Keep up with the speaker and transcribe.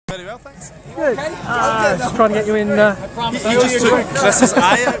very well, thanks. Good. Just trying to get you in. He just took Chris's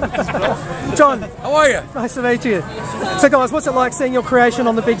eye out. John, how are you? Nice to meet you. So guys, what's it like seeing your creation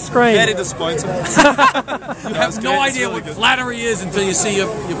on the big screen? Very disappointing. You have no idea what flattery is until you see your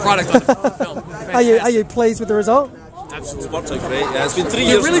product on the film. Are you pleased with the result? Absolutely. It's worked out great. Yeah, it's been 3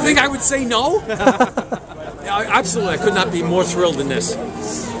 years. You really think I would say no? Yeah, absolutely. I could not be more thrilled than this.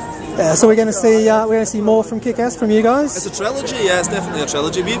 Yeah, so we're going to see more from Kick-Ass from you guys. It's a trilogy. Yeah, it's definitely a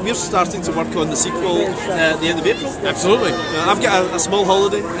trilogy. We're starting to work on the sequel at the end of April. Absolutely. I've got a small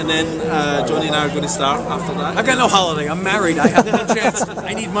holiday, and then Johnny and I are going to start after that. I've got no holiday. I'm married. I have no chance.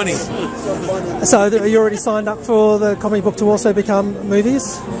 I need money. So are you already signed up for the comic book to also become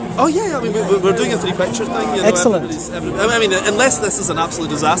movies? Oh yeah, I mean we're doing a 3-picture thing. You know, excellent. I mean, unless this is an absolute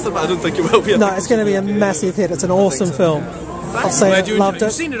disaster, but I don't think it will be. No, it's going to be a massive hit. It's an awesome film. I've seen it, loved it.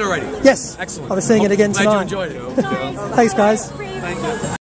 You've seen it already? Yes. Excellent. I'll be seeing it again tonight. Glad you enjoyed it. Thanks, guys. Thank you.